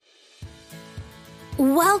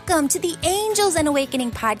Welcome to the Angels and Awakening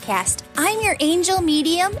podcast. I'm your angel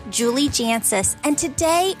medium, Julie Jancius, and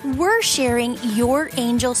today we're sharing your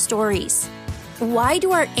angel stories. Why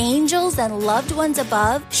do our angels and loved ones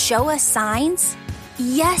above show us signs?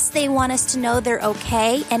 Yes, they want us to know they're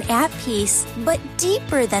okay and at peace, but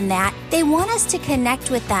deeper than that, they want us to connect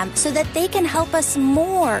with them so that they can help us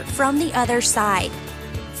more from the other side.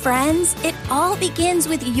 Friends, it all begins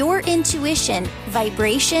with your intuition,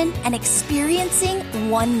 vibration, and experiencing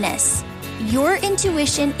oneness. Your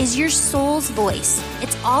intuition is your soul's voice.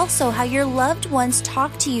 It's also how your loved ones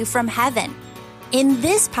talk to you from heaven. In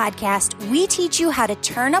this podcast, we teach you how to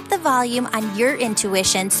turn up the volume on your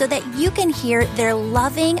intuition so that you can hear their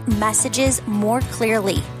loving messages more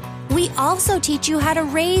clearly. We also teach you how to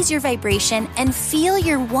raise your vibration and feel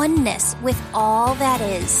your oneness with all that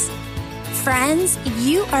is. Friends,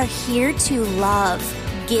 you are here to love,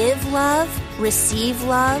 give love, receive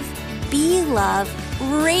love, be love,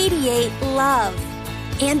 radiate love.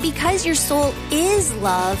 And because your soul is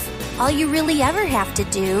love, all you really ever have to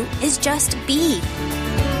do is just be.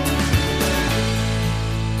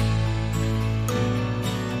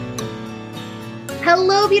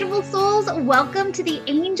 Hello, beautiful souls. Welcome to the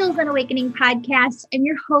Angels and Awakening podcast. I'm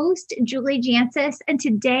your host, Julie Jancius, and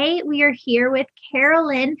today we are here with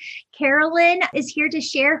Carolyn. Carolyn is here to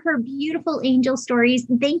share her beautiful angel stories.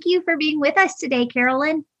 Thank you for being with us today,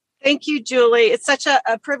 Carolyn. Thank you, Julie. It's such a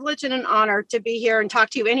privilege and an honor to be here and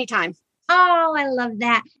talk to you anytime. Oh, I love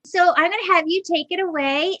that. So I'm going to have you take it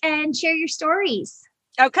away and share your stories.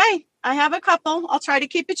 Okay. I have a couple. I'll try to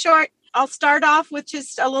keep it short. I'll start off with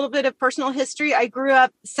just a little bit of personal history. I grew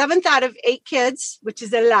up 7th out of 8 kids, which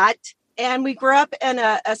is a lot. And we grew up in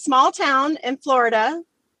a small town in Florida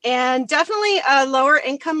and definitely a lower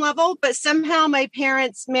income level. But somehow my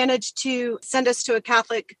parents managed to send us to a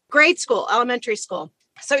Catholic grade school, elementary school.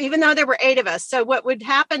 So even though there were 8 of us, so what would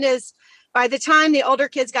happen is by the time the older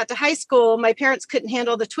kids got to high school, my parents couldn't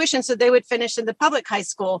handle the tuition, so they would finish in the public high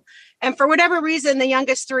school. And for whatever reason, the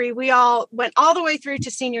youngest 3, we all went all the way through to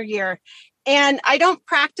senior year. And I don't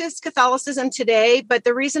practice Catholicism today, but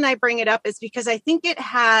the reason I bring it up is because I think it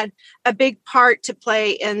had a big part to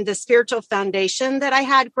play in the spiritual foundation that I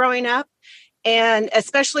had growing up, and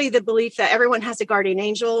especially the belief that everyone has a guardian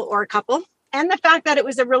angel or a couple. And the fact that it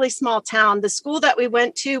was a really small town. The school that we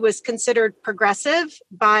went to was considered progressive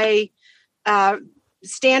by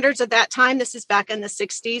standards at that time. This is back in the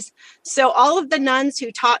 60s. So all of the nuns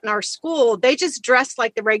who taught in our school, they just dressed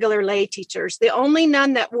like the regular lay teachers. The only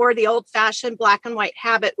nun that wore the old-fashioned black and white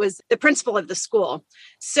habit was the principal of the school.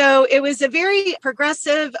 So it was a very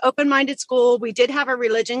progressive, open-minded school. We did have a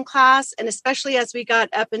religion class, and especially as we got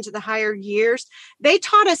up into the higher years, they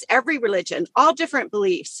taught us every religion, all different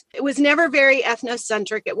beliefs. It was never very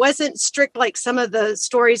ethnocentric. It wasn't strict like some of the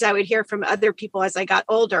stories I would hear from other people as I got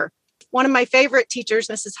older. One of my favorite teachers,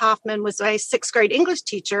 Mrs. Hoffman, was my 6th grade English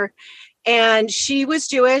teacher, and she was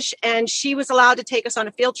Jewish, and she was allowed to take us on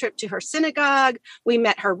a field trip to her synagogue. We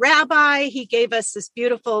met her rabbi. He gave us this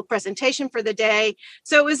beautiful presentation for the day.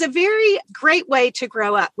 So it was a very great way to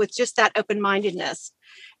grow up with just that open-mindedness.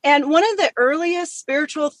 And one of the earliest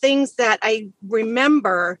spiritual things that I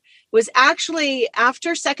remember was actually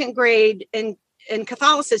after 2nd grade in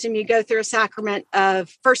Catholicism, you go through a sacrament of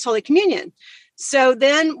First Holy Communion. So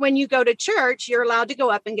then when you go to church, you're allowed to go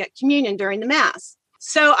up and get communion during the Mass.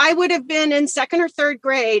 So I would have been in 2nd or 3rd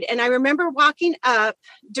grade. And I remember walking up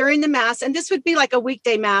during the Mass, and this would be like a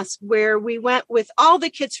weekday Mass where we went with all the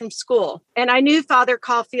kids from school. And I knew Father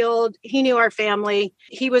Caulfield. He knew our family.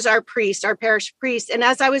 He was our priest, our parish priest. And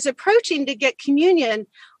as I was approaching to get communion,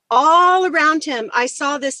 all around him, I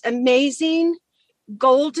saw this amazing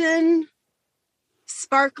golden,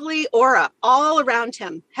 sparkly aura all around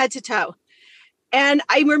him, head to toe. And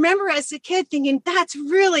I remember as a kid thinking, that's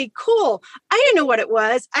really cool. I didn't know what it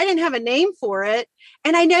was. I didn't have a name for it.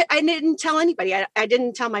 And I didn't tell anybody. I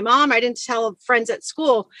didn't tell my mom. I didn't tell friends at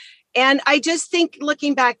school. And I just think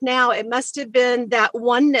looking back now, it must have been that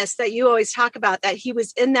oneness that you always talk about, that he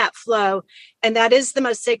was in that flow. And that is the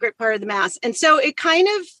most sacred part of the Mass. And so it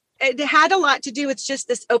had a lot to do with just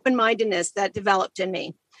this open-mindedness that developed in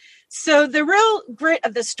me. So the real grit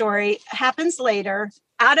of the story happens later.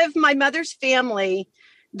 Out of my mother's family,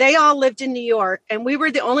 they all lived in New York, and we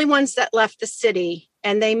were the only ones that left the city,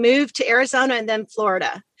 and they moved to Arizona and then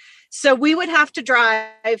Florida. So we would have to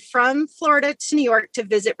drive from Florida to New York to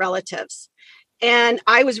visit relatives. And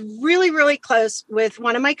I was really, really close with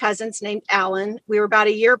one of my cousins named Alan. We were about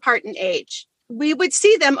a year apart in age. We would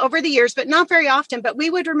see them over the years, but not very often, but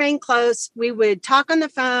we would remain close. We would talk on the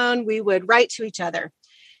phone. We would write to each other.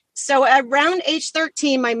 So around age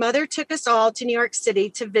 13, my mother took us all to New York City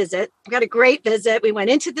to visit. We got a great visit. We went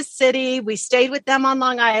into the city. We stayed with them on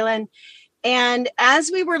Long Island. And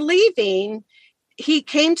as we were leaving, he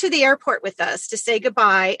came to the airport with us to say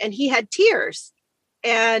goodbye, and he had tears.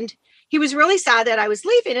 And he was really sad that I was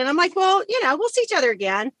leaving. And I'm like, well, we'll see each other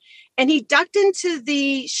again. And he ducked into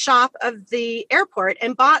the shop of the airport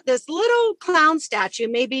and bought this little clown statue,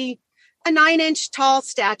 maybe a 9-inch tall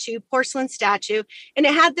statue, porcelain statue. And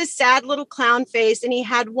it had this sad little clown face. And he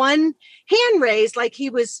had one hand raised like he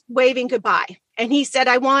was waving goodbye. And he said,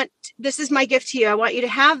 this is my gift to you. I want you to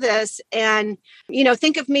have this. And,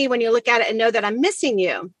 think of me when you look at it and know that I'm missing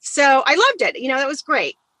you. So I loved it. That was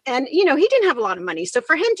great. And, he didn't have a lot of money. So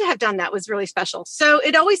for him to have done that was really special. So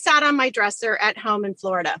it always sat on my dresser at home in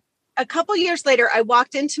Florida. A couple years later, I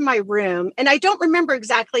walked into my room, and I don't remember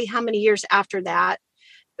exactly how many years after that.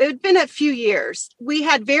 It had been a few years. We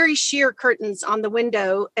had very sheer curtains on the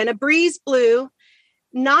window, and a breeze blew,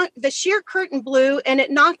 knocked the sheer curtain blew, and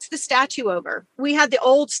it knocked the statue over. We had the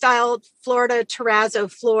old style Florida terrazzo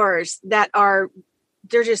floors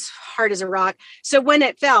they're just hard as a rock. So when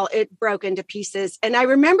it fell, it broke into pieces. And I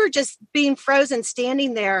remember just being frozen,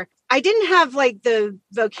 standing there. I didn't have like the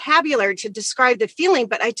vocabulary to describe the feeling,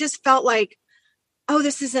 but I just felt like, oh,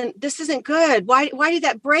 this isn't good. Why did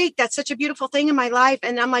that break? That's such a beautiful thing in my life.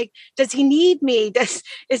 And I'm like, does he need me?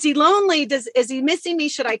 Is he lonely? Is he missing me?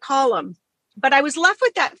 Should I call him? But I was left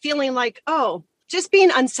with that feeling like, oh, just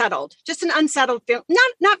being unsettled, just an unsettled feeling,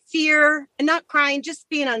 not fear and not crying, just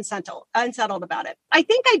being unsettled about it. I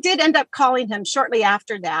think I did end up calling him shortly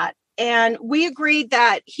after that. And we agreed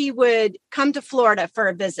that he would come to Florida for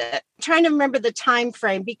a visit. I'm trying to remember the time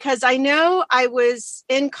frame because I know I was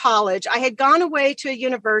in college. I had gone away to a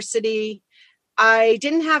university. I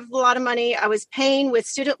didn't have a lot of money. I was paying with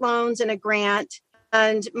student loans and a grant.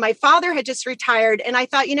 And my father had just retired. And I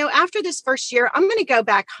thought, after this first year, I'm going to go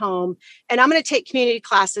back home and I'm going to take community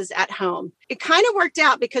classes at home. It kind of worked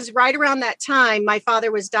out because right around that time, my father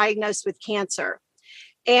was diagnosed with cancer.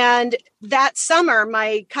 And that summer,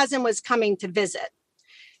 my cousin was coming to visit.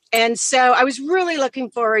 And so I was really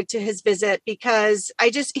looking forward to his visit because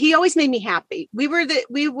he always made me happy.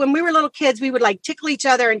 When we were little kids, we would like tickle each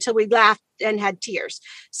other until we laughed and had tears.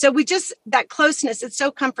 So that closeness, it's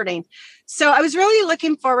so comforting. So I was really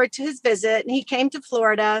looking forward to his visit, and he came to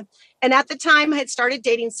Florida. And at the time I had started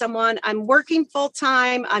dating someone. I'm working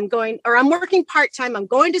full-time. I'm working part-time. I'm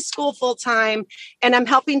going to school full-time, and I'm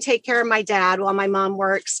helping take care of my dad while my mom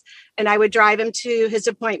works. And I would drive him to his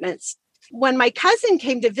appointments. When my cousin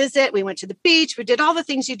came to visit, we went to the beach. We did all the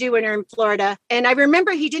things you do when you're in Florida. And I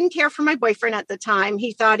remember he didn't care for my boyfriend at the time.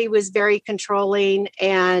 He thought he was very controlling.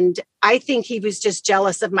 And I think he was just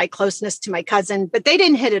jealous of my closeness to my cousin, but they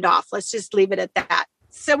didn't hit it off. Let's just leave it at that.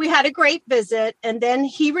 So we had a great visit, and then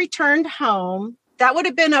he returned home. That would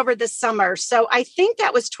have been over the summer. So I think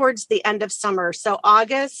that was towards the end of summer. So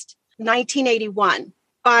August 1981.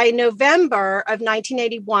 By November of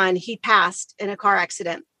 1981, he passed in a car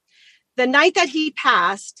accident. The night that he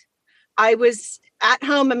passed, I was at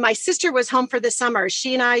home, and my sister was home for the summer.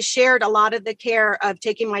 She and I shared a lot of the care of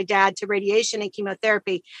taking my dad to radiation and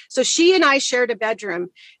chemotherapy. So she and I shared a bedroom.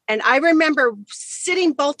 And I remember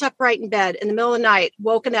sitting bolt upright in bed in the middle of the night,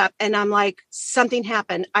 woken up, and I'm like, something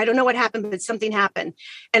happened. I don't know what happened, but something happened.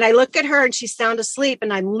 And I look at her and she's sound asleep,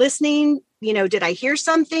 and I'm listening. Did I hear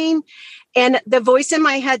something? And the voice in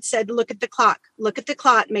my head said, look at the clock,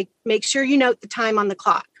 make sure you note the time on the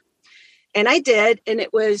clock. And I did, and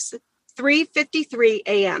it was 3:53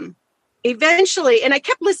 a.m. Eventually, and I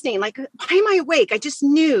kept listening, like, why am I awake? I just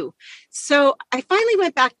knew. So I finally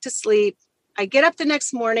went back to sleep. I get up the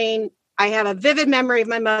next morning. I have a vivid memory of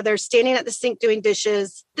my mother standing at the sink doing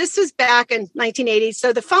dishes. This was back in 1980.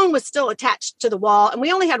 So the phone was still attached to the wall, and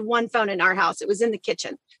we only had one phone in our house. It was in the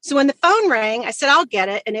kitchen. So when the phone rang, I said, I'll get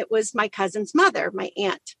it. And it was my cousin's mother, my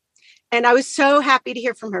aunt. And I was so happy to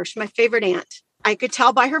hear from her. She's my favorite aunt. I could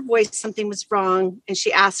tell by her voice something was wrong, and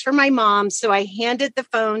she asked for my mom. So I handed the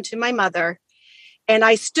phone to my mother, and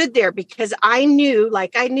I stood there because I knew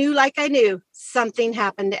something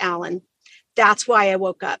happened to Alan. That's why I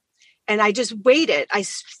woke up, and I just waited. I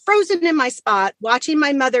frozen in my spot, watching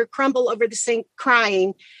my mother crumble over the sink,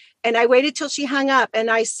 crying. And I waited till she hung up, and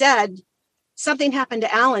I said, something happened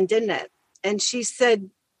to Alan, didn't it? And she said,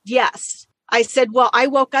 yes. I said, well, I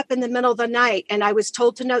woke up in the middle of the night and I was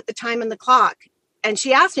told to note the time on the clock. And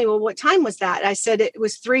she asked me, well, what time was that? I said, it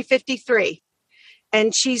was 3:53.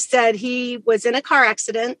 And she said he was in a car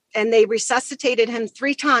accident and they resuscitated him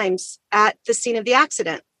 3 times at the scene of the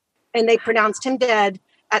accident. And they pronounced him dead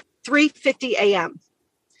at 3:50 a.m.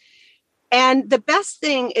 And the best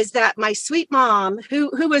thing is that my sweet mom, who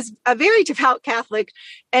was a very devout Catholic,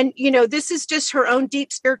 and, this is just her own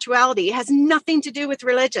deep spirituality, it has nothing to do with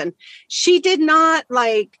religion. She did not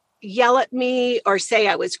yell at me or say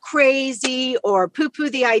I was crazy or poo-poo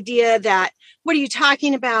the idea that, what are you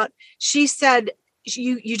talking about? She said,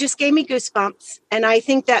 you just gave me goosebumps. And I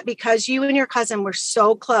think that because you and your cousin were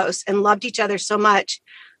so close and loved each other so much,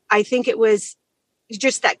 I think it was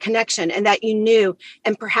just that connection and that you knew,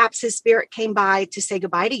 and perhaps his spirit came by to say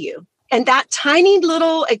goodbye to you. And that tiny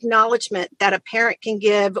little acknowledgement that a parent can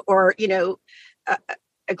give, or,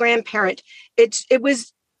 a grandparent, it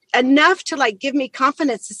was enough to give me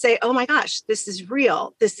confidence to say, oh my gosh, this is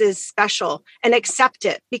real. This is special, and accept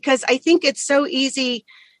it, because I think it's so easy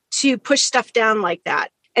to push stuff down like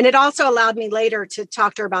that. And it also allowed me later to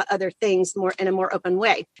talk to her about other things more in a more open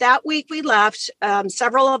way. That week we left,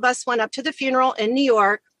 several of us went up to the funeral in New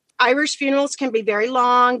York. Irish funerals can be very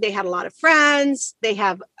long. They had a lot of friends. They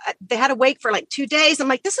had a wake for 2 days. I'm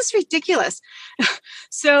like, this is ridiculous.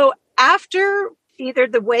 So after either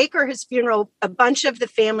the wake or his funeral, a bunch of the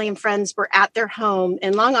family and friends were at their home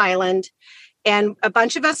in Long Island. And a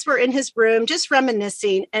bunch of us were in his room just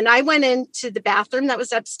reminiscing. And I went into the bathroom that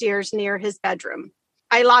was upstairs near his bedroom.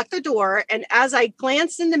 I locked the door, and as I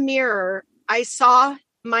glanced in the mirror, I saw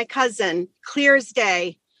my cousin, clear as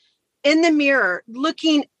day, in the mirror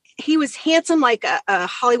looking. He was handsome like a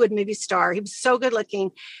Hollywood movie star. He was so good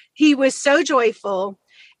looking. He was so joyful,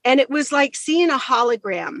 and it was like seeing a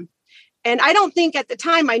hologram. And I don't think at the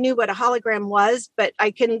time I knew what a hologram was, but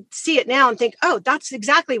I can see it now and think, oh, that's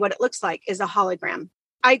exactly what it looks like, is a hologram.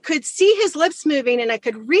 I could see his lips moving and I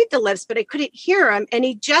could read the lips, but I couldn't hear him. And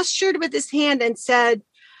he gestured with his hand and said,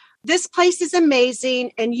 this place is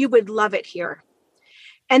amazing and you would love it here.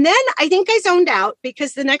 And then I think I zoned out,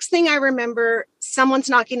 because the next thing I remember,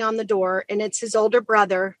 someone's knocking on the door, and it's his older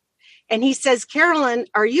brother. And he says, Carolyn,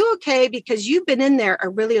 are you okay? Because you've been in there a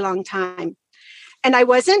really long time. And I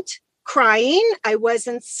wasn't crying. I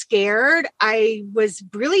wasn't scared. I was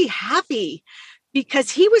really happy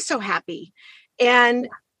because he was so happy. And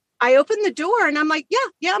I opened the door and I'm like,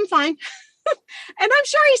 yeah, I'm fine. And I'm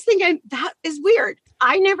sure he's thinking, that is weird.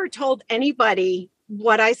 I never told anybody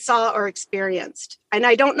what I saw or experienced. And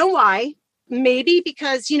I don't know why. Maybe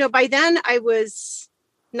because, by then I was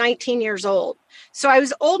 19 years old. So I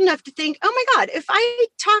was old enough to think, oh my God, if I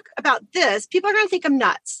talk about this, people are going to think I'm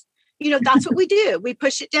nuts. That's what we do. We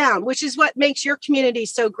push it down, which is what makes your community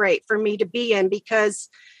so great for me to be in, because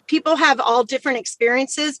people have all different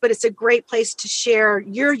experiences, but it's a great place to share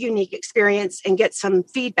your unique experience and get some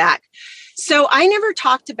feedback. So I never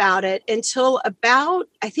talked about it until about,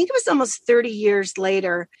 I think it was almost 30 years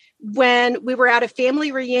later, when we were at a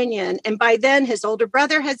family reunion. And by then his older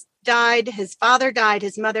brother has died, his father died,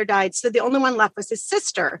 his mother died. So the only one left was his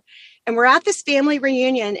sister. And we're at this family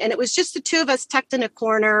reunion, and it was just the two of us tucked in a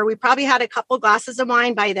corner. We probably had a couple glasses of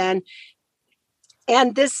wine by then.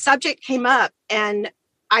 And this subject came up, and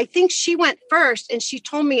I think she went first, and she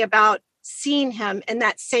told me about seeing him in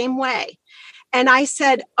that same way. And I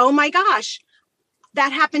said, oh my gosh,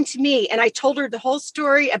 that happened to me. And I told her the whole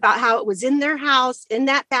story about how it was in their house, in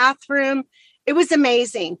that bathroom. It was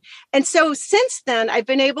amazing. And so since then, I've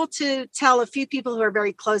been able to tell a few people who are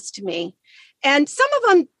very close to me. And some of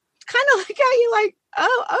them kind of look at you like,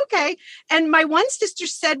 oh, okay. And my one sister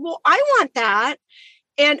said, well, I want that.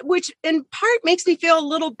 And which in part makes me feel a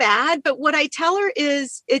little bad. But what I tell her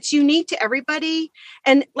is it's unique to everybody.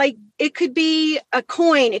 And it could be a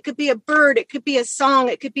coin, it could be a bird, it could be a song,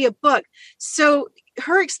 it could be a book. So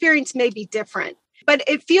her experience may be different, but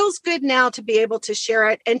it feels good now to be able to share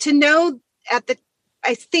it and to know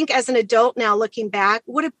I think as an adult now, looking back,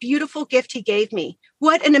 what a beautiful gift he gave me.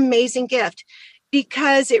 What an amazing gift,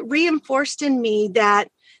 because it reinforced in me that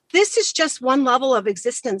this is just one level of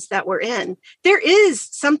existence that we're in. There is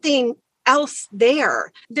something else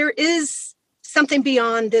there. There is something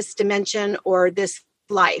beyond this dimension or this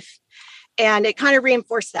life. And it kind of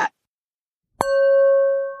reinforced that.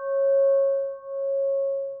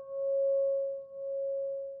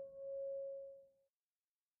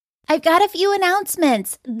 I've got a few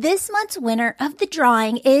announcements. This month's winner of the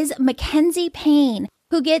drawing is Mackenzie Payne,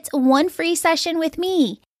 who gets one free session with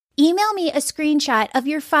me. Email me a screenshot of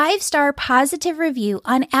your 5-star positive review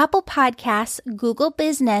on Apple Podcasts, Google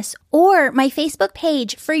Business, or my Facebook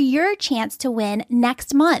page for your chance to win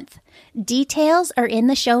next month. Details are in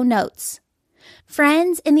the show notes.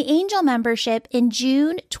 Friends, in the Angel membership in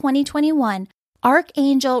June 2021,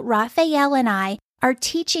 Archangel Raphael and I are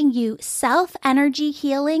teaching you Self-Energy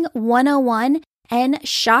Healing 101 and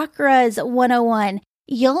Chakras 101.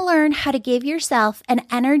 You'll learn how to give yourself an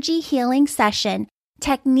energy healing session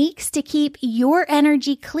techniques to keep your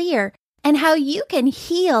energy clear, and how you can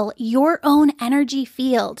heal your own energy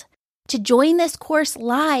field. To join this course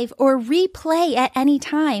live or replay at any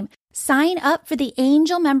time, sign up for the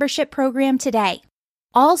Angel Membership Program today.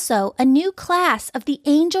 Also, a new class of the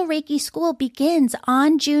Angel Reiki School begins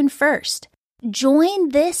on June 1st. Join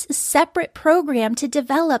this separate program to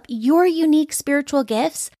develop your unique spiritual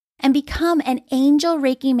gifts and become an Angel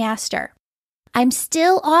Reiki Master. I'm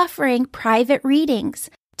still offering private readings.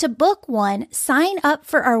 To book one, sign up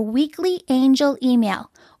for our weekly Angel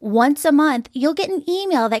email. Once a month, you'll get an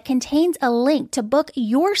email that contains a link to book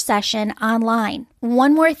your session online.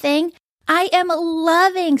 One more thing, I am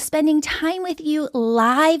loving spending time with you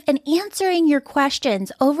live and answering your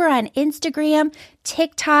questions over on Instagram,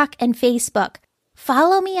 TikTok, and Facebook.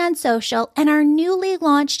 Follow me on social and our newly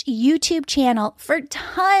launched YouTube channel for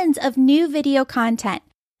tons of new video content.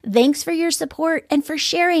 Thanks for your support and for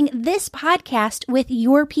sharing this podcast with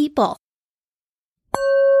your people.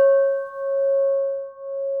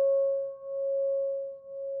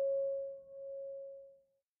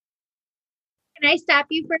 Can I stop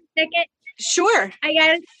you for a second? Sure. I got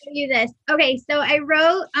to show you this. Okay, so I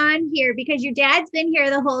wrote on here because your dad's been here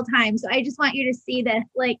the whole time. So I just want you to see this.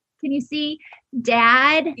 Like, can you see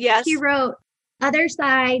Dad? Yes. He wrote, other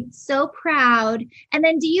side, so proud. And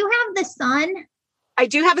then do you have the son? I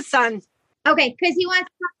do have a son. Okay, because he wants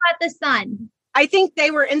to talk about the son. I think they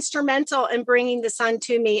were instrumental in bringing the son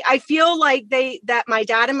to me. I feel like that my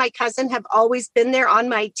dad and my cousin have always been there on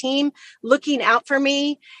my team, looking out for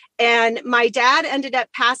me. And my dad ended up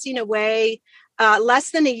passing away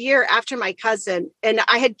less than a year after my cousin. And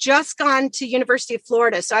I had just gone to University of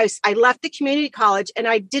Florida. So I left the community college and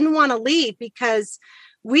I didn't want to leave because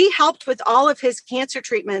we helped with all of his cancer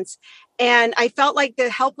treatments. And I felt like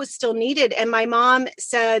the help was still needed. And my mom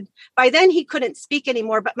said, by then he couldn't speak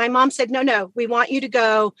anymore, but my mom said, no, we want you to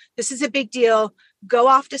go. This is a big deal. Go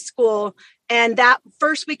off to school. And that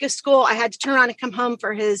first week of school, I had to turn around and come home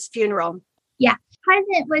for his funeral. Yeah.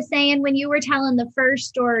 President was saying when you were telling the first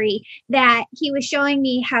story that he was showing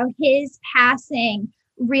me how his passing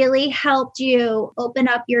really helped you open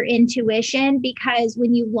up your intuition, because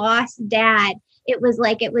when you lost Dad, it was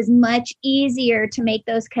much easier to make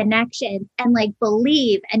those connections and like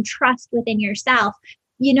believe and trust within yourself,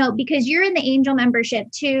 because you're in the Angel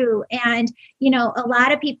membership too. And, a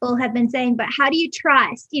lot of people have been saying, but how do you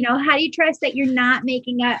trust? How do you trust that you're not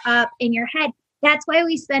making it up in your head? That's why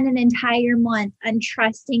we spend an entire month on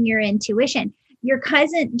trusting your intuition. Your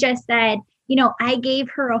cousin just said, I gave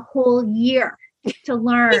her a whole year to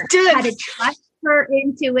learn how to trust her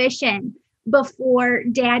intuition before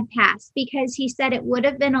Dad passed, because he said it would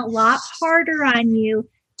have been a lot harder on you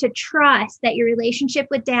to trust that your relationship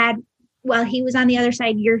with Dad, while he was on the other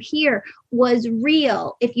side, you're here, was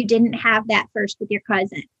real if you didn't have that first with your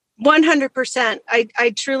cousin. 100%.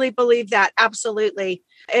 I truly believe that. Absolutely.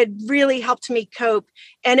 It really helped me cope.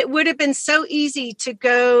 And it would have been so easy to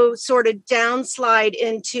go sort of downslide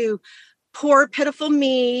into poor, pitiful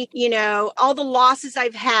me, all the losses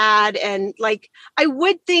I've had. And like, I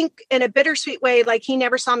would think in a bittersweet way, like he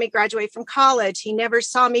never saw me graduate from college. He never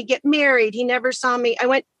saw me get married. He never saw me. I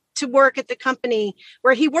went to work at the company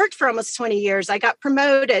where he worked for almost 20 years. I got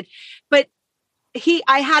promoted, but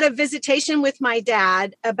I had a visitation with my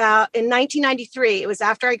dad in 1993. It was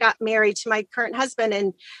after I got married to my current husband,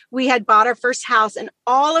 and we had bought our first house, and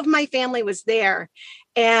all of my family was there.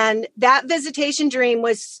 And that visitation dream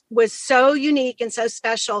was so unique and so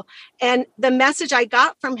special. And the message I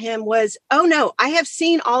got from him was, oh no, I have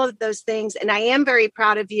seen all of those things and I am very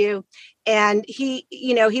proud of you. And he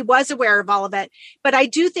was aware of all of it. But I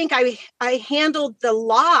do think I handled the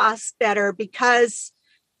loss better because,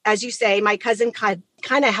 as you say, my cousin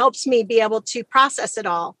kind of helps me be able to process it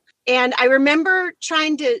all. And I remember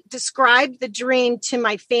trying to describe the dream to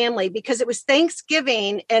my family because it was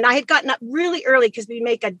Thanksgiving and I had gotten up really early because we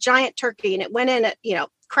make a giant turkey and it went in at,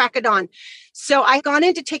 crack of dawn. So I gone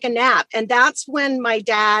in to take a nap. And that's when my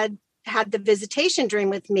dad had the visitation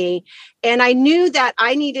dream with me. And I knew that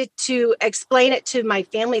I needed to explain it to my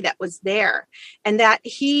family that was there, and that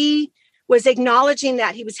he was acknowledging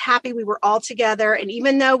that he was happy we were all together. And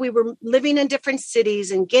even though we were living in different cities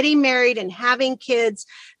and getting married and having kids,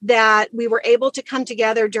 that we were able to come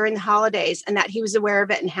together during the holidays, and that he was aware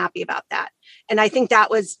of it and happy about that. And I think that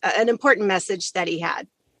was an important message that he had.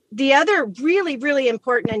 The other really, really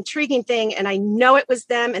important, intriguing thing, and I know it was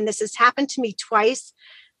them, and this has happened to me twice,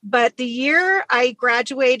 but the year I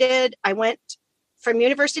graduated, I went from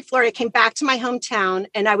University of Florida, came back to my hometown,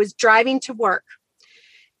 and I was driving to work.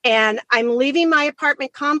 And I'm leaving my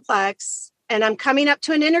apartment complex and I'm coming up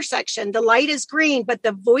to an intersection. The light is green, but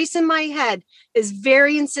the voice in my head is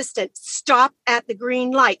very insistent. Stop at the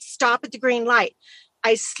green light. Stop at the green light.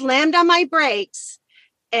 I slammed on my brakes,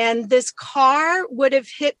 and this car would have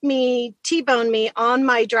hit me, T-boned me on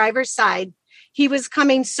my driver's side. He was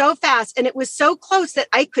coming so fast, and it was so close that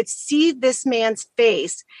I could see this man's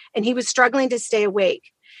face, and he was struggling to stay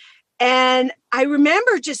awake. And I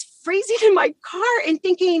remember just freezing in my car and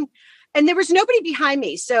thinking, and there was nobody behind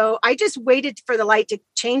me. So I just waited for the light to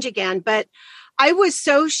change again. But I was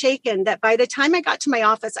so shaken that by the time I got to my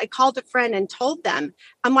office, I called a friend and told them,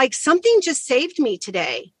 I'm like, something just saved me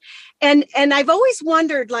today. And I've always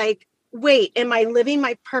wondered, like, wait, am I living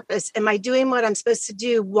my purpose? Am I doing what I'm supposed to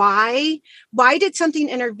do? Why did something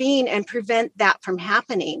intervene and prevent that from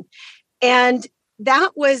happening? And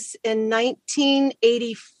that was in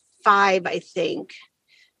 1985, I think,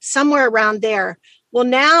 somewhere around there. Well,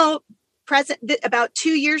 now, about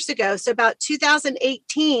 2 years ago, so about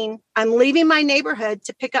 2018, I'm leaving my neighborhood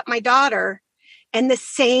to pick up my daughter, and the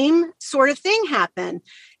same sort of thing happened.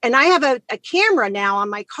 And I have a camera now on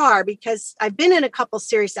my car because I've been in a couple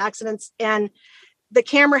serious accidents, and the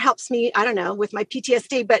camera helps me, I don't know, with my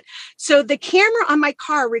PTSD. But so the camera on my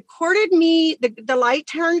car recorded me, the light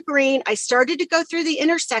turned green. I started to go through the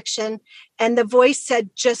intersection, and the voice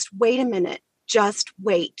said, just wait a minute, just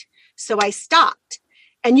wait. So I stopped.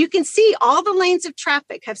 And you can see all the lanes of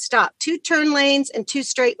traffic have stopped, 2 turn lanes and 2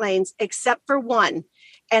 straight lanes, except for one.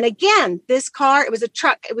 And again, this car, it was a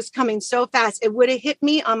truck. It was coming so fast. It would have hit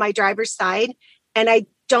me on my driver's side. And I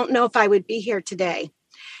don't know if I would be here today.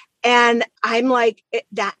 And I'm like,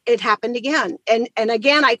 it happened again. And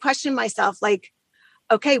again, I questioned myself, like,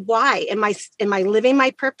 okay, why am I living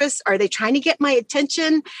my purpose? Are they trying to get my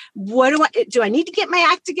attention? What do I need to get my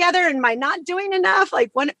act together? And am I not doing enough?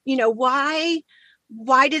 Like, what,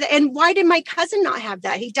 why did my cousin not have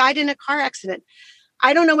that? He died in a car accident.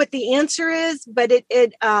 I don't know what the answer is, but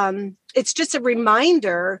it's just a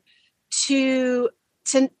reminder to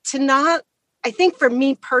not, I think for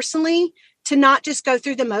me personally, to not just go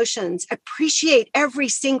through the motions, appreciate every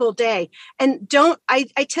single day. And I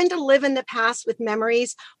tend to live in the past with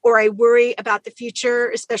memories, or I worry about the future,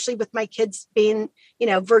 especially with my kids being,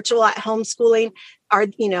 virtual at homeschooling. Are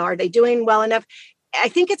they doing well enough? I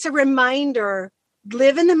think it's a reminder,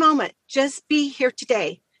 live in the moment, just be here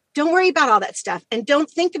today. Don't worry about all that stuff, and don't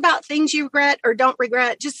think about things you regret or don't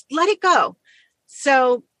regret. Just let it go.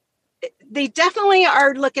 So they definitely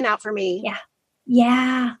are looking out for me. Yeah.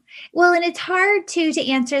 Yeah. Well, and it's hard to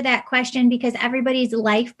answer that question because everybody's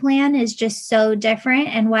life plan is just so different,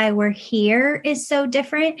 and why we're here is so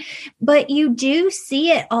different. But you do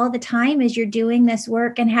see it all the time as you're doing this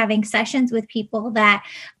work and having sessions with people that,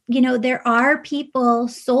 there are people,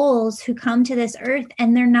 souls who come to this earth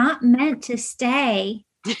and they're not meant to stay,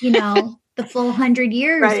 the full 100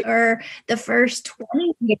 years Right. or the first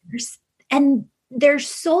 20 years. And their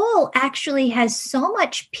soul actually has so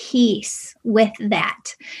much peace with that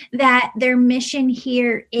their mission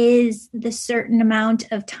here is the certain amount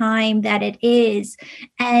of time that it is.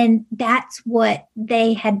 And that's what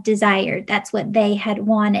they had desired. That's what they had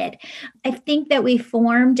wanted. I think that we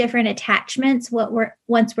form different attachments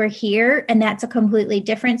once we're here. And that's a completely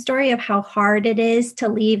different story of how hard it is to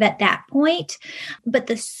leave at that point. But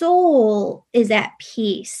the soul is at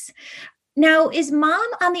peace. Now, is mom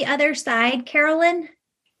on the other side, Carolyn?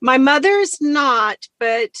 My mother's not,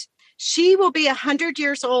 but she will be 100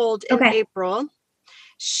 years old in April.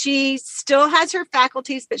 She still has her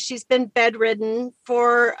faculties, but she's been bedridden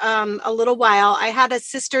for a little while. I had a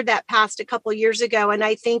sister that passed a couple years ago, and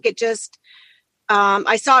I think it just,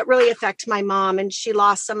 I saw it really affect my mom, and she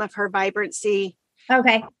lost some of her vibrancy.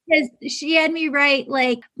 Okay, because she had me write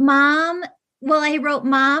like mom. Well, I wrote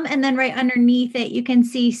mom, and then right underneath it, you can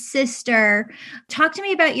see sister. Talk to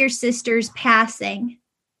me about your sister's passing.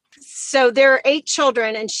 So there are 8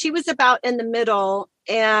 children, and she was about in the middle,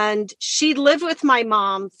 and she lived with my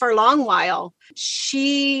mom for a long while.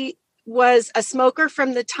 She was a smoker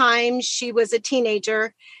from the time she was a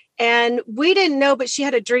teenager, and we didn't know, but she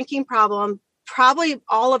had a drinking problem probably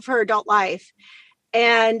all of her adult life.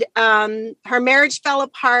 And her marriage fell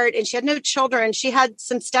apart, and she had no children. She had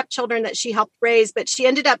some stepchildren that she helped raise, but she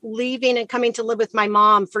ended up leaving and coming to live with my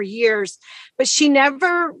mom for years. But she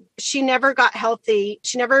never got healthy.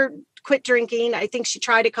 She never quit drinking. I think she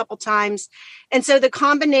tried a couple times. And so the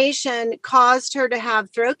combination caused her to have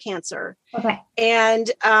throat cancer. Okay. And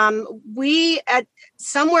we at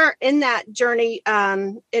somewhere in that journey,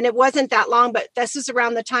 and it wasn't that long, but this is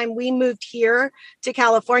around the time we moved here to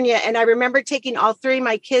California. And I remember taking all 3 of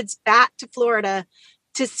my kids back to Florida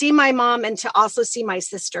to see my mom and to also see my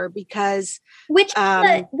sister, because which of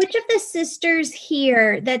the sisters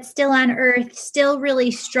here that's still on earth still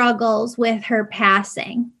really struggles with her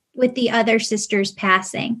passing, with the other sisters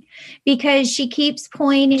passing, because she keeps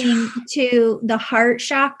pointing to the heart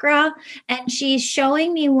chakra, and she's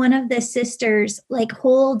showing me one of the sisters like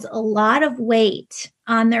holds a lot of weight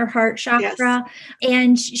on their heart chakra. Yes.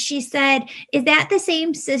 And she said, is that the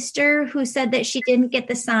same sister who said that she didn't get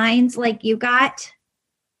the signs like you got?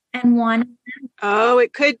 And one. Oh,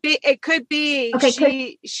 it could be. Okay, it could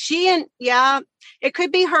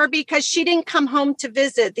be her, because she didn't come home to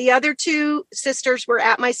visit. The other two sisters were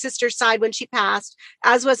at my sister's side when she passed,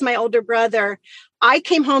 as was my older brother. I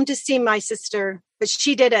came home to see my sister, but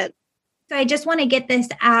she didn't. So I just want to get this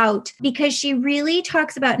out, because she really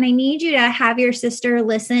talks about, and I need you to have your sister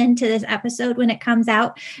listen to this episode when it comes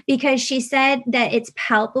out, because she said that it's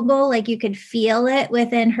palpable, like you could feel it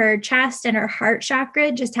within her chest and her heart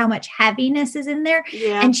chakra, just how much heaviness is in there.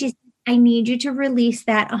 Yeah. And she's, I need you to release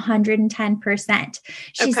that 110%.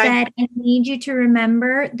 She said, I need you to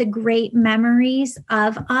remember the great memories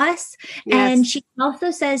of us. Yes. And she also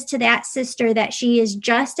says to that sister that she is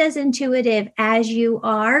just as intuitive as you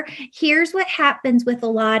are. Here's what happens with a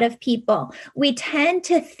lot of people. We tend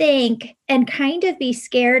to think and kind of be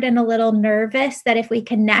scared and a little nervous that if we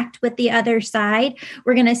connect with the other side,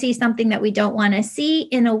 we're going to see something that we don't want to see,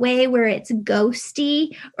 in a way where it's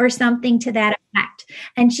ghosty or something to that effect.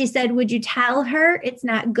 And she said, would you tell her it's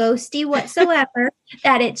not ghosty whatsoever,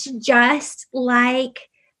 that it's just like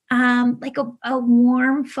a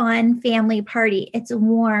warm, fun family party. It's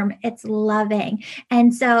warm, it's loving.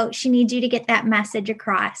 And so she needs you to get that message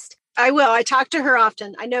across. I will. I talk to her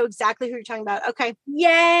often. I know exactly who you're talking about. Okay.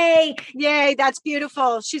 Yay. Yay. That's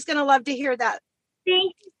beautiful. She's going to love to hear that.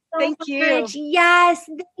 Thank you so much. Yes.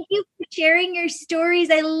 Thank you for sharing your stories.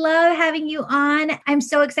 I love having you on. I'm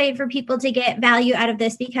so excited for people to get value out of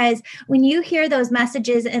this, because when you hear those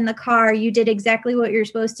messages in the car, you did exactly what you're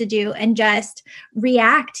supposed to do and just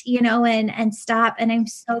react, and stop. And I'm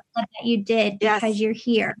so glad that you did, because you're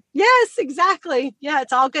here. Yes, exactly. Yeah,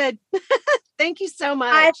 it's all good. Thank you so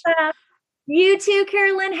much. You too,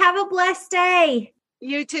 Carolyn. Have a blessed day.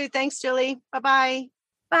 You too. Thanks, Julie. Bye-bye.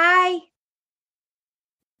 Bye.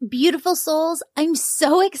 Beautiful souls, I'm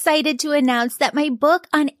so excited to announce that my book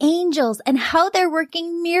on angels and how they're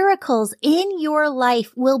working miracles in your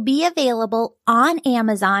life will be available on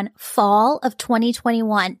Amazon fall of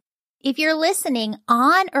 2021. If you're listening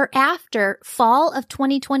on or after fall of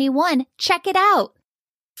 2021, check it out.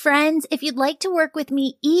 Friends, if you'd like to work with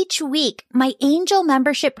me each week, my angel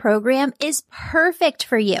membership program is perfect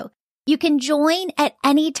for you. You can join at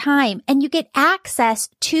any time and you get access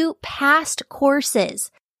to past courses.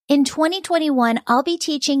 In 2021, I'll be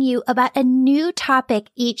teaching you about a new topic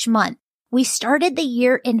each month. We started the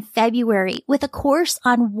year in February with a course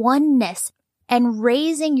on oneness and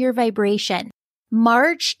raising your vibration.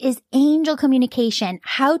 March is angel communication,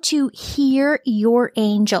 how to hear your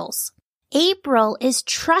angels. April is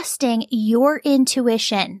trusting your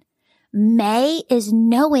intuition. May is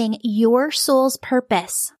knowing your soul's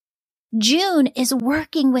purpose. June is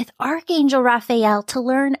working with Archangel Raphael to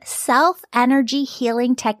learn self-energy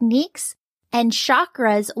healing techniques and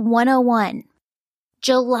Chakras 101.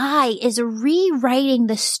 July is rewriting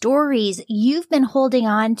the stories you've been holding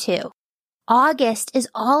on to. August is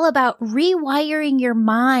all about rewiring your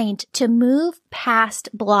mind to move past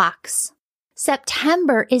blocks.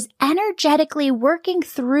 September is energetically working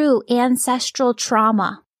through ancestral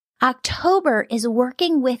trauma. October is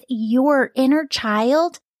working with your inner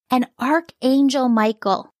child and Archangel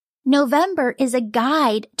Michael. November is a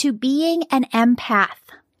guide to being an empath.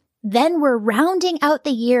 Then we're rounding out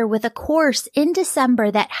the year with a course in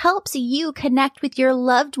December that helps you connect with your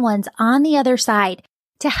loved ones on the other side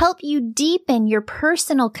to help you deepen your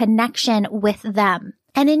personal connection with them.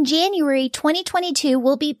 And in January 2022,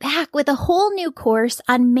 we'll be back with a whole new course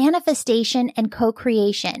on manifestation and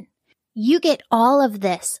co-creation. You get all of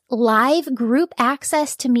this live group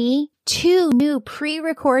access to me, 2 new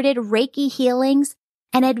pre-recorded Reiki healings,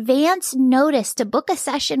 and advance notice to book a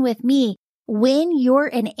session with me when you're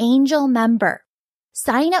an angel member.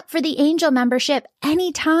 Sign up for the angel membership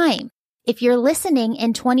anytime. If you're listening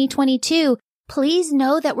in 2022, please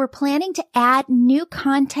know that we're planning to add new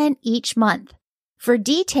content each month. For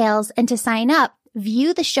details and to sign up,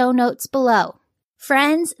 view the show notes below.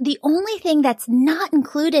 Friends, the only thing that's not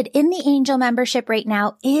included in the angel membership right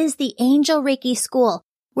now is the Angel Reiki School,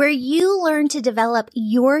 where you learn to develop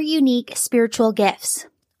your unique spiritual gifts.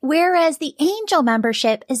 Whereas the angel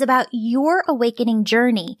membership is about your awakening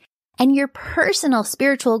journey and your personal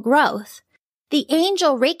spiritual growth. The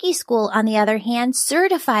Angel Reiki School, on the other hand,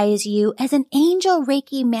 certifies you as an Angel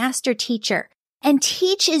Reiki Master Teacher and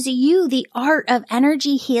teaches you the art of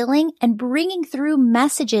energy healing and bringing through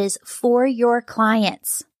messages for your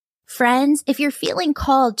clients. Friends, if you're feeling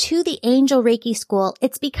called to the Angel Reiki School,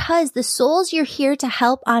 it's because the souls you're here to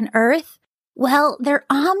help on earth, well, their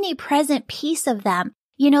omnipresent piece of them,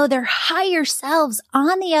 their higher selves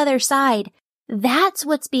on the other side, that's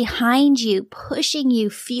what's behind you, pushing you,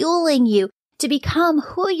 fueling you to become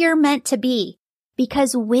who you're meant to be.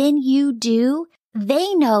 Because when you do,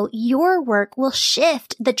 they know your work will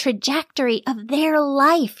shift the trajectory of their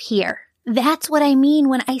life here. That's what I mean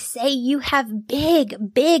when I say you have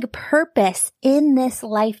big, big purpose in this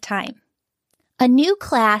lifetime. A new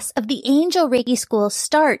class of the Angel Reiki School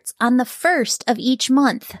starts on the 1st of each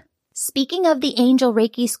month. Speaking of the Angel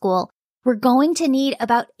Reiki School, we're going to need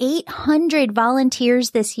about 800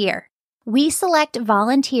 volunteers this year. We select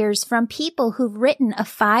volunteers from people who've written a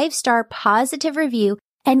 5-star positive review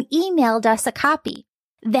and emailed us a copy.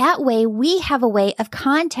 That way, we have a way of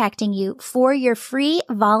contacting you for your free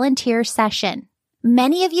volunteer session.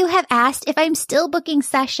 Many of you have asked if I'm still booking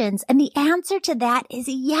sessions, and the answer to that is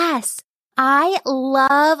yes. I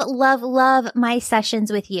love my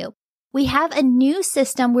sessions with you. We have a new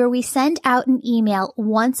system where we send out an email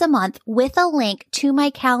once a month with a link to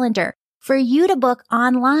my calendar for you to book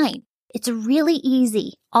online. It's really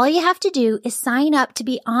easy. All you have to do is sign up to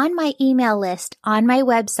be on my email list on my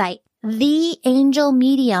website,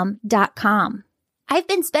 theangelmedium.com. I've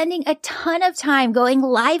been spending a ton of time going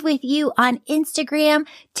live with you on Instagram,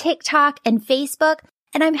 TikTok, and Facebook,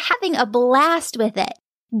 and I'm having a blast with it.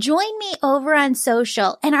 Join me over on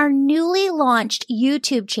social and our newly launched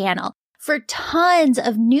YouTube channel for tons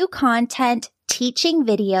of new content, teaching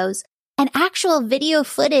videos, and actual video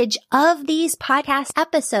footage of these podcast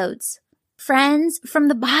episodes. Friends, from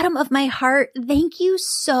the bottom of my heart, thank you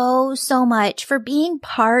so much for being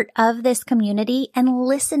part of this community and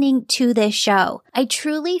listening to this show. I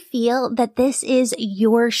truly feel that this is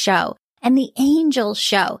your show and the Angel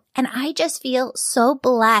Show, and I just feel so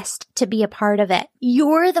blessed to be a part of it.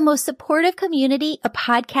 You're the most supportive community a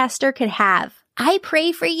podcaster could have. I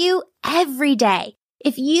pray for you every day.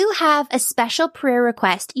 If you have a special prayer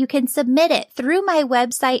request, you can submit it through my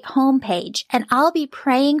website homepage, and I'll be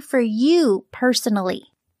praying for you personally.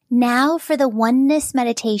 Now for the oneness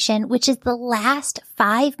meditation, which is the last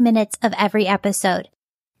 5 minutes of every episode.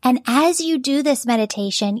 And as you do this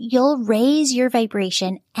meditation, you'll raise your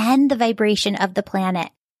vibration and the vibration of the planet.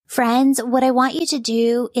 Friends, what I want you to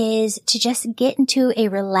do is to just get into a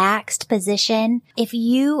relaxed position. If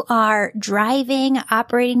you are driving,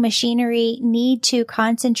 operating machinery, need to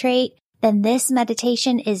concentrate, then this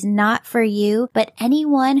meditation is not for you. But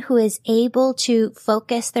anyone who is able to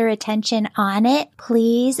focus their attention on it,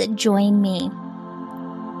 please join me.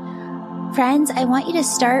 Friends, I want you to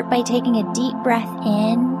start by taking a deep breath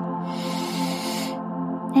in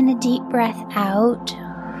and a deep breath out.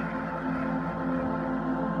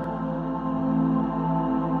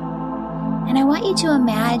 And I want you to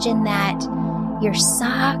imagine that your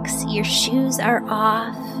socks, your shoes are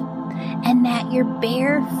off, and that your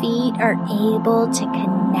bare feet are able to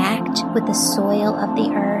connect with the soil of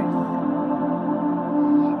the earth.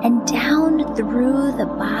 And down through the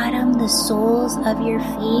bottom, the soles of your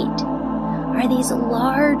feet, are these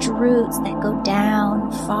large roots that go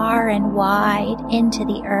down far and wide into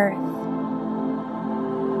the earth.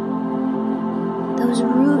 Those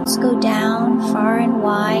roots go down far and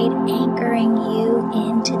wide, anchoring you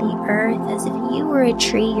into the earth as if you were a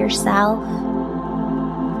tree yourself.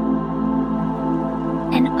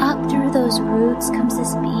 And up through those roots comes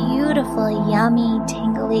this beautiful, yummy,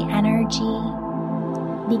 tingly energy.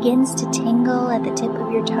 Begins to tingle at the tip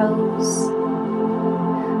of your toes.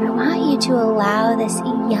 I want you to allow this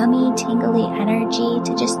yummy, tingly energy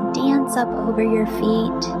to just dance up over your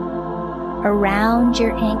feet, around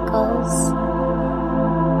your ankles.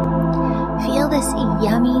 Feel this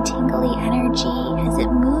yummy, tingly energy as it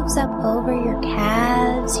moves up over your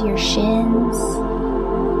calves, your shins,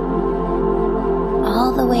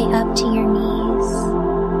 all the way up to your knees.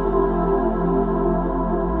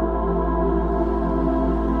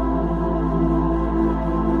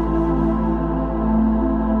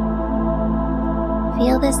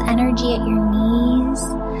 Feel this energy at your knees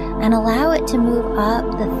and allow it to move up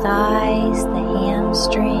the thighs, the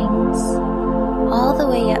hamstrings, all the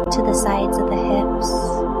way up to the sides of the hips.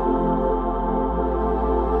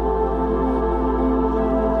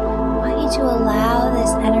 I want you to allow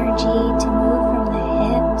this energy to move from the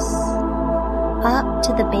hips up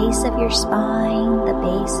to the base of your spine, the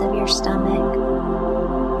base of your stomach.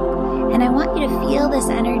 And I want you to feel this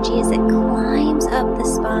energy as it climbs up the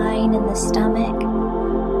spine and the stomach,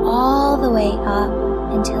 all the way up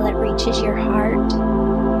until it reaches your heart.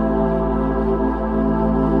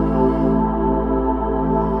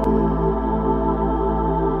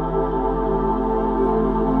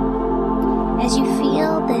 As you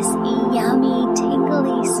feel this yummy,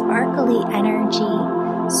 tingly, sparkly energy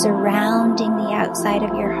surrounding the outside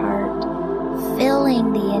of your heart,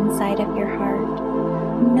 filling the inside of your heart,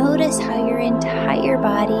 notice how your entire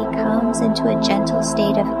body comes into a gentle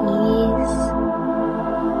state of ease.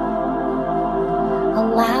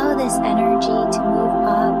 Allow this energy to move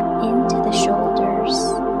up into the shoulders,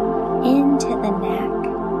 into the neck.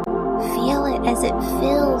 Feel it as it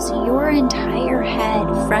fills your entire head,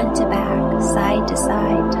 front to back, side to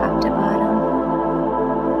side, top to bottom.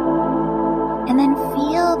 And then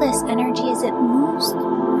feel this energy as it moves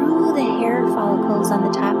through the hair follicles on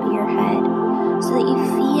the top of your head, so that you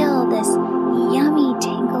feel this yummy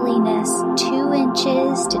tingliness 2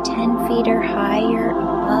 inches to 10 feet or higher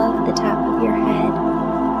above the top of your head.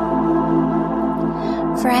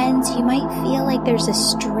 Friends, you might feel like there's a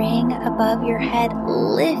string above your head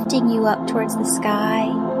lifting you up towards the sky.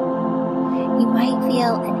 You might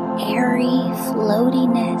feel an airy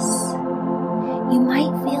floatiness. You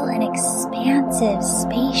might feel an expansive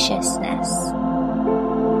spaciousness.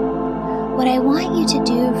 What I want you to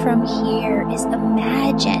do from here is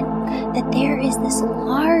imagine that there is this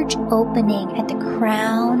large opening at the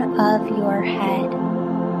crown of your head.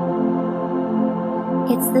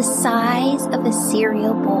 It's the size of a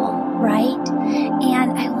cereal bowl, right?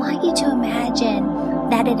 And I want you to imagine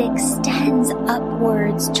that it extends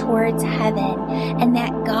upwards towards heaven, and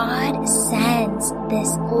that God sends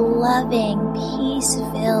this loving,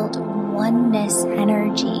 peace-filled oneness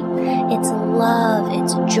energy. It's love,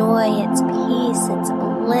 it's joy, it's peace, it's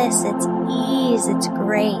bliss, it's ease, it's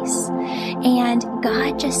grace. And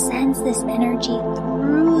God just sends this energy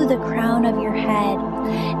through the crown of your head.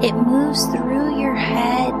 It moves through your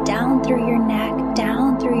head, down through your neck,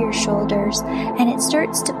 down through your shoulders, and it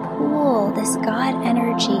starts to pool. This God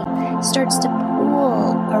energy starts to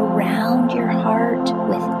pool around your heart,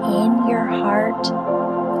 within your heart.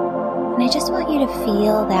 And I just want you to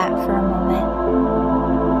feel that for a moment.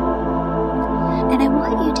 And I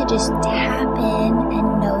want you to just tap in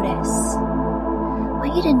and notice. I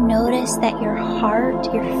want you to notice that your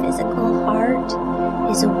heart, your physical heart,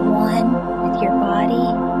 is one with your body.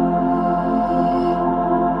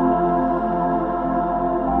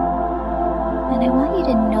 And I want you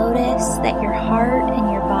to notice that your heart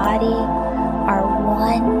and your body are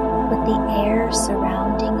one with the air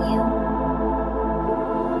surrounding you.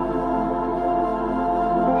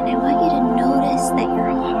 And I want you to notice that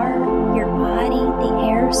your heart, your body, the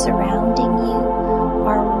air surrounding you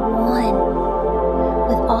are one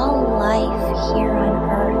with all life here on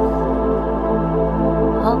earth.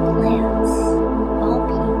 All plants, all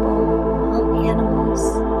people, all animals,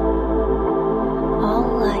 all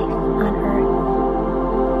life on earth.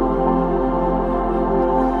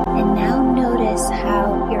 And now notice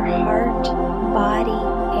how your heart, body,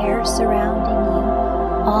 air surrounding you,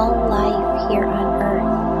 all life here on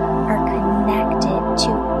earth are connected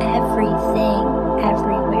to everything,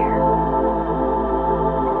 everywhere.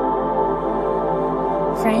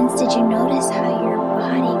 Friends, did you notice how your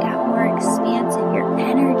body got more expansive, your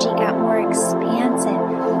energy got more expansive,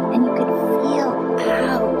 and you could feel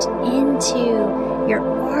out into your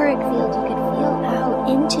auric field, you could feel out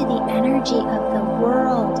into the energy of the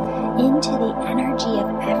world, into the energy of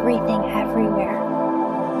everything, everywhere.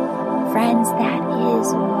 Friends, that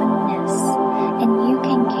is oneness, and you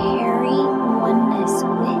can carry oneness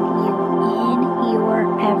with you in your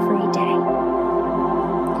everyday.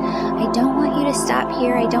 I don't want you to stop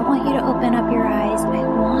here. I don't want you to open up your eyes. I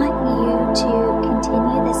want you to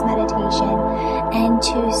continue this meditation and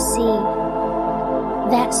to see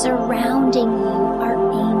that surrounding you are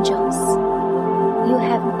angels. You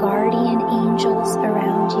have guardian angels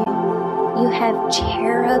around you. You have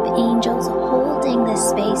cherub angels holding this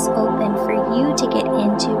space open for you to get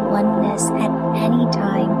into oneness at any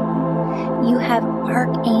time. You have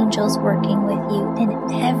archangels working with you in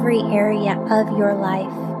every area of your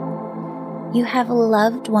life. You have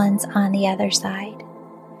loved ones on the other side.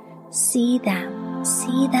 See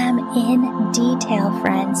them in detail,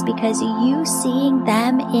 friends, because you seeing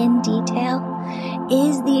them in detail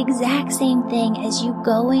is the exact same thing as you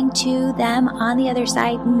going to them on the other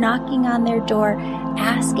side, knocking on their door,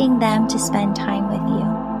 asking them to spend time with you.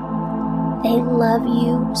 They love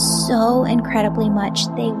you so incredibly much.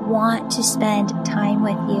 They want to spend time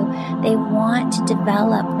with you. They want to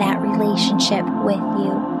develop that relationship with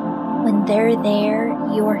you. When they're there,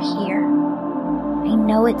 you're here. I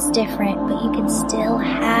know it's different, but you can still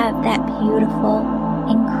have that beautiful,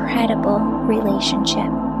 incredible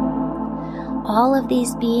relationship. All of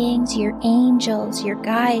these beings, your angels, your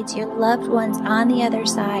guides, your loved ones on the other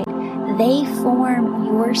side, they form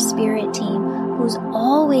your spirit team who's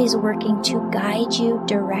always working to guide you,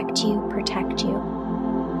 direct you, protect you.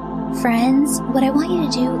 Friends, what I want you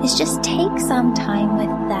to do is just take some time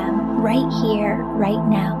with them right here, right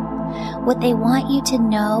now. What they want you to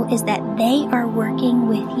know is that they are working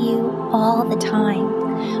with you all the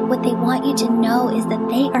time. What they want you to know is that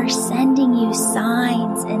they are sending you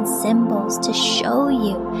signs and symbols to show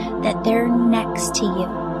you that they're next to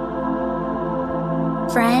you.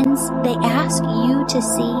 Friends, they ask you to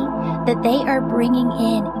see that they are bringing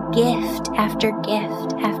in gift after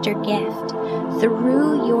gift after gift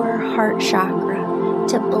through your heart chakra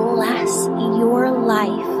to bless your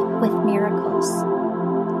life with miracles.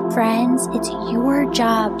 Friends, it's your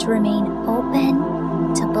job to remain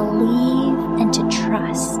open, to believe, and to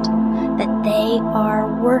trust that they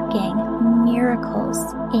are working miracles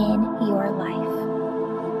in your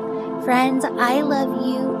life. Friends, I love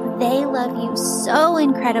you. They love you so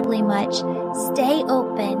incredibly much. Stay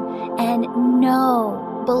open and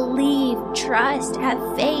know, believe, trust, have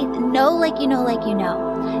faith, know like you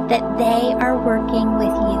know that they are working with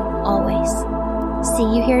you always. See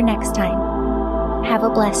you here next time. Have a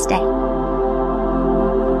blessed day.